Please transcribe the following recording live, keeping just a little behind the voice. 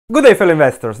Good day, fellow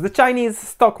investors. The Chinese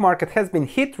stock market has been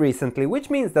hit recently, which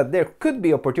means that there could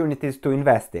be opportunities to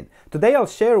invest in. Today I'll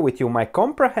share with you my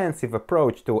comprehensive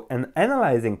approach to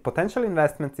analyzing potential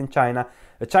investments in China,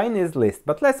 a Chinese list.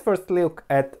 But let's first look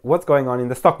at what's going on in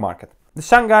the stock market. The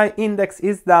Shanghai index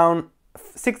is down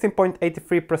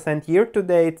 16.83% year to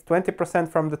date, 20%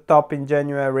 from the top in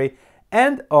January,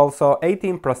 and also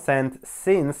 18%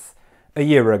 since a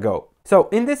year ago. So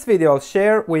in this video I'll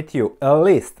share with you a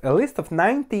list of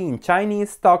 19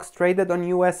 Chinese stocks traded on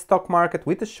US stock market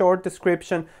with a short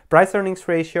description, price earnings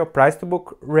ratio, price to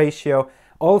book ratio,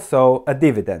 also a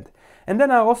dividend. And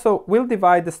then I also will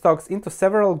divide the stocks into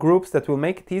several groups that will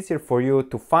make it easier for you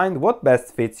to find what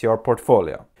best fits your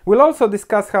portfolio. We'll also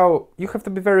discuss how you have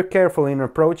to be very careful in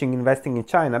approaching investing in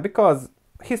China, because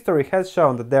history has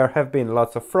shown that there have been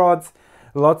lots of frauds,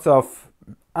 lots of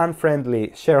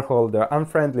unfriendly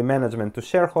management to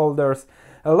shareholders,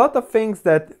 a lot of things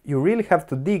that you really have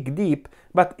to dig deep.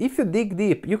 But if you dig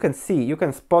deep, you can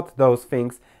spot those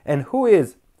things, and who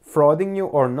is frauding you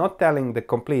or not telling the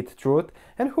complete truth,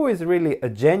 and who is really a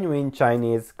genuine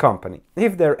Chinese company,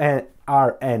 if there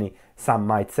are any, some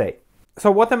might say.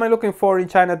 So what am I looking for in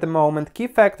China at the moment? Key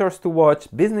factors to watch: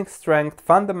 business strength,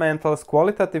 fundamentals,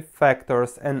 qualitative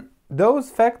factors, and those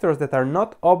factors that are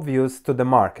not obvious to the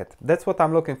market. That's what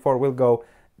I'm looking for. We'll go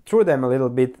through them a little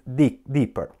bit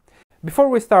deeper. Before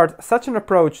we start, such an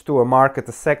approach to a market,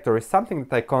 a sector, is something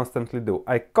that I constantly do.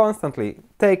 I constantly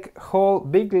take whole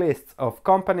big lists of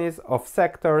companies, of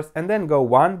sectors, and then go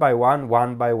one by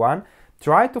one,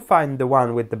 try to find the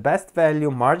one with the best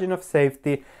value, margin of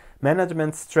safety,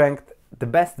 management strength, the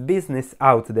best business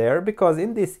out there, because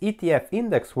in this ETF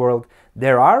index world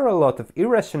there are a lot of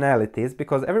irrationalities,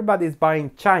 because everybody is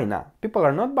buying China. People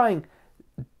are not buying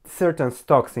certain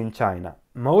stocks in China.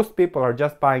 Most people are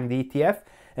just buying the ETF,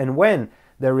 and when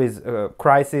there is a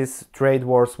crisis, trade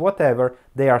wars, whatever,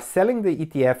 they are selling the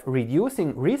ETF,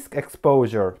 reducing risk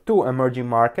exposure to emerging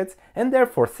markets, and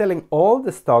therefore selling all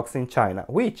the stocks in China,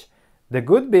 which the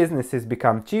good businesses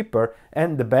become cheaper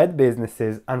and the bad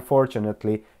businesses,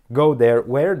 unfortunately, go there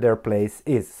where their place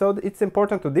is. So it's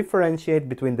important to differentiate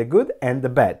between the good and the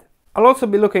bad. I'll also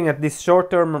be looking at this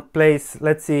short-term place.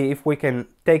 Let's see if we can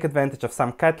take advantage of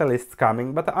some catalysts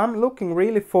coming, but I'm looking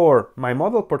really for my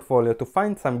model portfolio to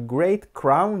find some great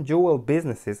crown jewel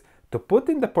businesses to put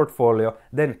in the portfolio,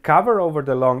 then cover over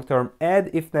the long term, add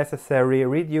if necessary,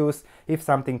 reduce if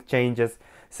something changes.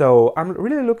 So I'm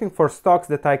really looking for stocks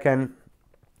that I can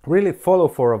really follow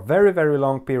for a very, very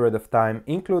long period of time,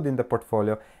 include in the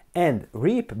portfolio, and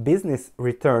reap business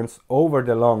returns over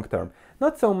the long term.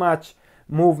 Not so much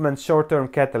movement, short-term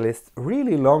catalysts,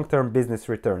 really long-term business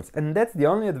returns. And that's the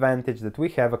only advantage that we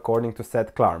have according to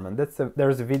Seth Klarman.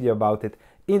 There's a video about it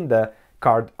in the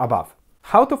card above.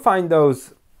 How to find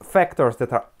those factors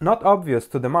that are not obvious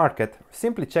to the market?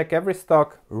 Simply check every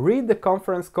stock, read the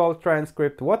conference call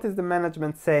transcript, what is the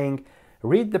management saying,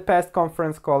 read the past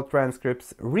conference call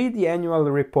transcripts, read the annual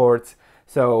reports.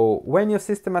 So when you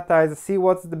systematize, see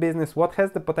what's the business, what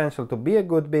has the potential to be a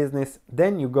good business,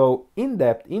 then you go in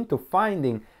depth into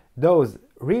finding those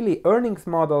really earnings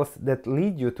models that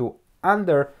lead you to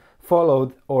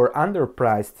underfollowed or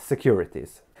underpriced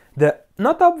securities. The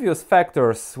not obvious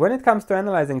factors when it comes to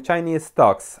analyzing Chinese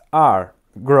stocks are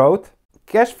growth,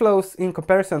 cash flows in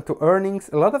comparison to earnings.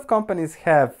 A lot of companies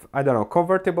have,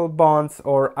 convertible bonds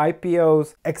or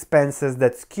IPOs, expenses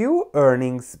that skew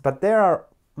earnings, but there are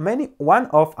many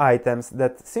one-off items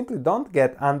that simply don't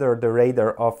get under the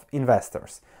radar of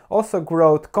investors. Also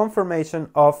growth, confirmation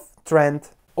of trend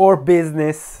or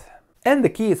business, and the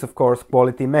key is of course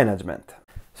quality management.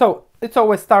 So it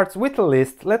always starts with a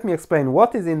list. Let me explain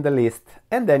what is in the list,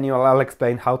 and then I'll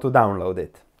explain how to download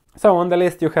it. So on the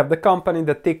list you have the company,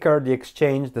 the ticker, the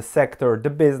exchange, the sector, the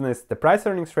business, the price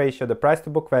earnings ratio, the price to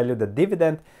book value, the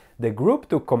dividend, the group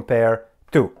to compare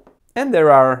to. And there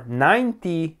are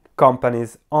 90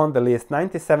 companies on the list,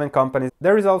 97 companies.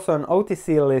 There is also an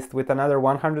OTC list with another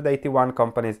 181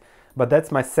 companies, but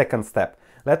that's my second step.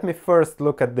 Let me first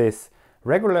look at this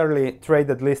regularly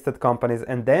traded listed companies,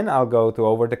 and then I'll go to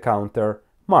over-the-counter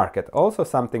market. Also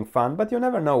something fun, but you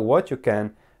never know what you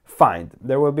can find.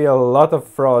 There will be a lot of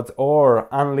frauds or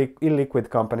illiquid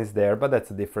companies there, but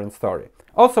that's a different story.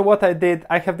 Also what I did,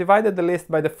 I have divided the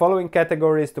list by the following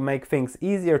categories to make things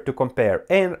easier to compare.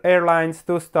 Airlines,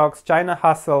 2 stocks, China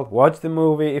Hustle, watch the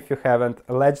movie if you haven't,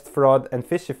 alleged fraud and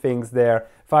fishy things there,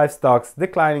 5 stocks,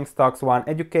 declining stocks 1,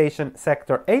 education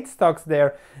sector 8 stocks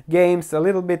there, games a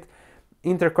little bit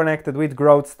interconnected with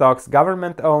growth stocks,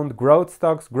 government-owned growth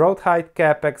stocks, growth high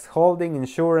capex, holding,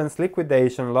 insurance,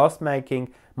 liquidation,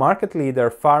 loss-making, market leader,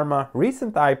 pharma,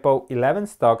 recent IPO, 11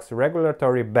 stocks,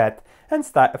 regulatory bet, and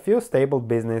a few stable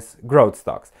business growth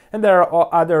stocks. And there are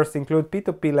others, include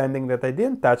P2P lending, that I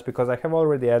didn't touch because I have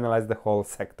already analyzed the whole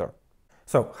sector.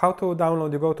 So, how to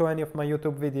download? You go to any of my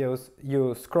YouTube videos,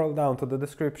 you scroll down to the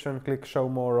description, click show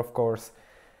more, of course,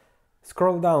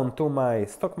 scroll down to my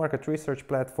stock market research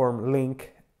platform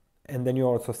link, and then you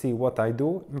also see what I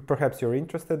do. Perhaps you're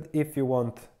interested if you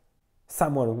want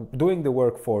someone doing the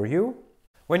work for you.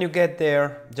 When you get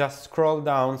there, just scroll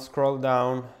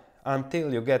down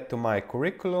until you get to my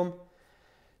curriculum.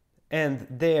 And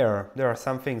there are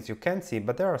some things you can see,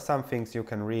 but there are some things you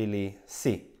can really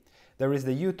see. There is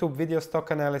the YouTube video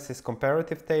stock analysis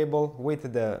comparative table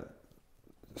with the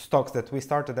stocks that we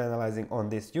started analyzing on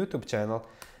this YouTube channel.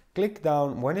 Click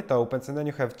down when it opens, and then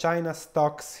you have China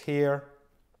stocks here,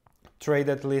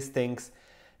 traded listings,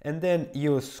 and then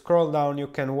you scroll down, you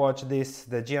can watch this,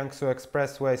 the Jiangsu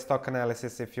Expressway stock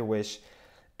analysis if you wish.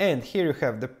 And here you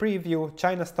have the preview,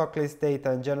 China stock list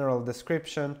data and general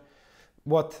description,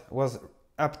 what was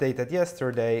updated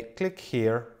yesterday. Click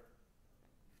here,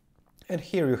 and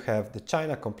here you have the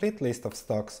China complete list of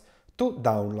stocks to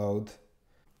download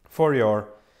for your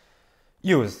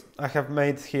use. I have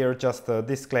made here just a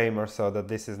disclaimer so that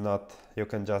this is not, you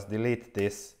can just delete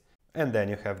this, and then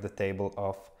you have the table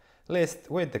of list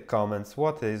with the comments,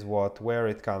 what is what, where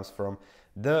it comes from,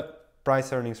 the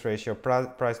price earnings ratio,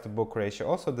 price to book ratio,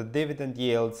 also the dividend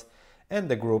yields, and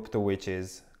the group to which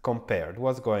is compared,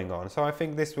 what's going on. So I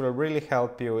think this will really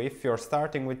help you if you're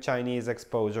starting with Chinese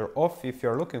exposure or if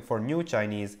you're looking for new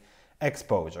Chinese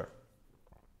exposure.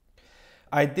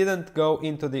 I didn't go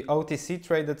into the OTC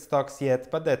traded stocks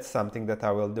yet, but that's something that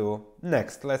I will do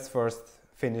next. Let's first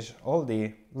finish all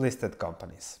the listed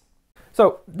companies.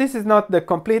 So this is not the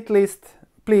complete list.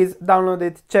 Please download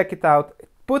it, check it out.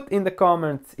 Put in the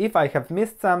comments if I have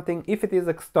missed something. If it is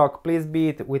a stock, please be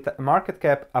it with a market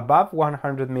cap above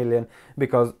 100 million,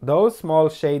 because those small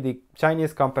shady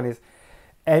Chinese companies,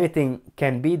 anything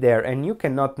can be there and you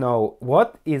cannot know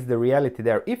what is the reality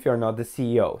there if you're not the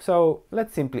CEO. So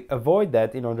let's simply avoid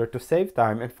that in order to save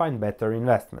time and find better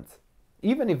investments,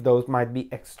 even if those might be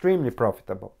extremely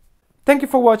profitable. Thank you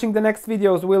for watching. The next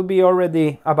videos will be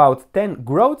already about 10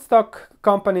 growth stock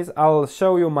companies. I'll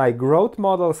show you my growth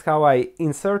models, how I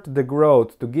insert the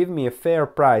growth to give me a fair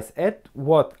price at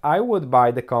what I would buy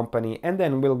the company, and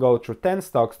then we'll go through 10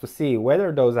 stocks to see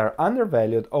whether those are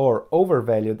undervalued or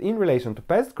overvalued in relation to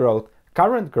past growth,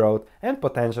 current growth, and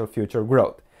potential future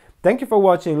growth. Thank you for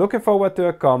watching, looking forward to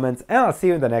your comments, and I'll see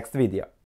you in the next video.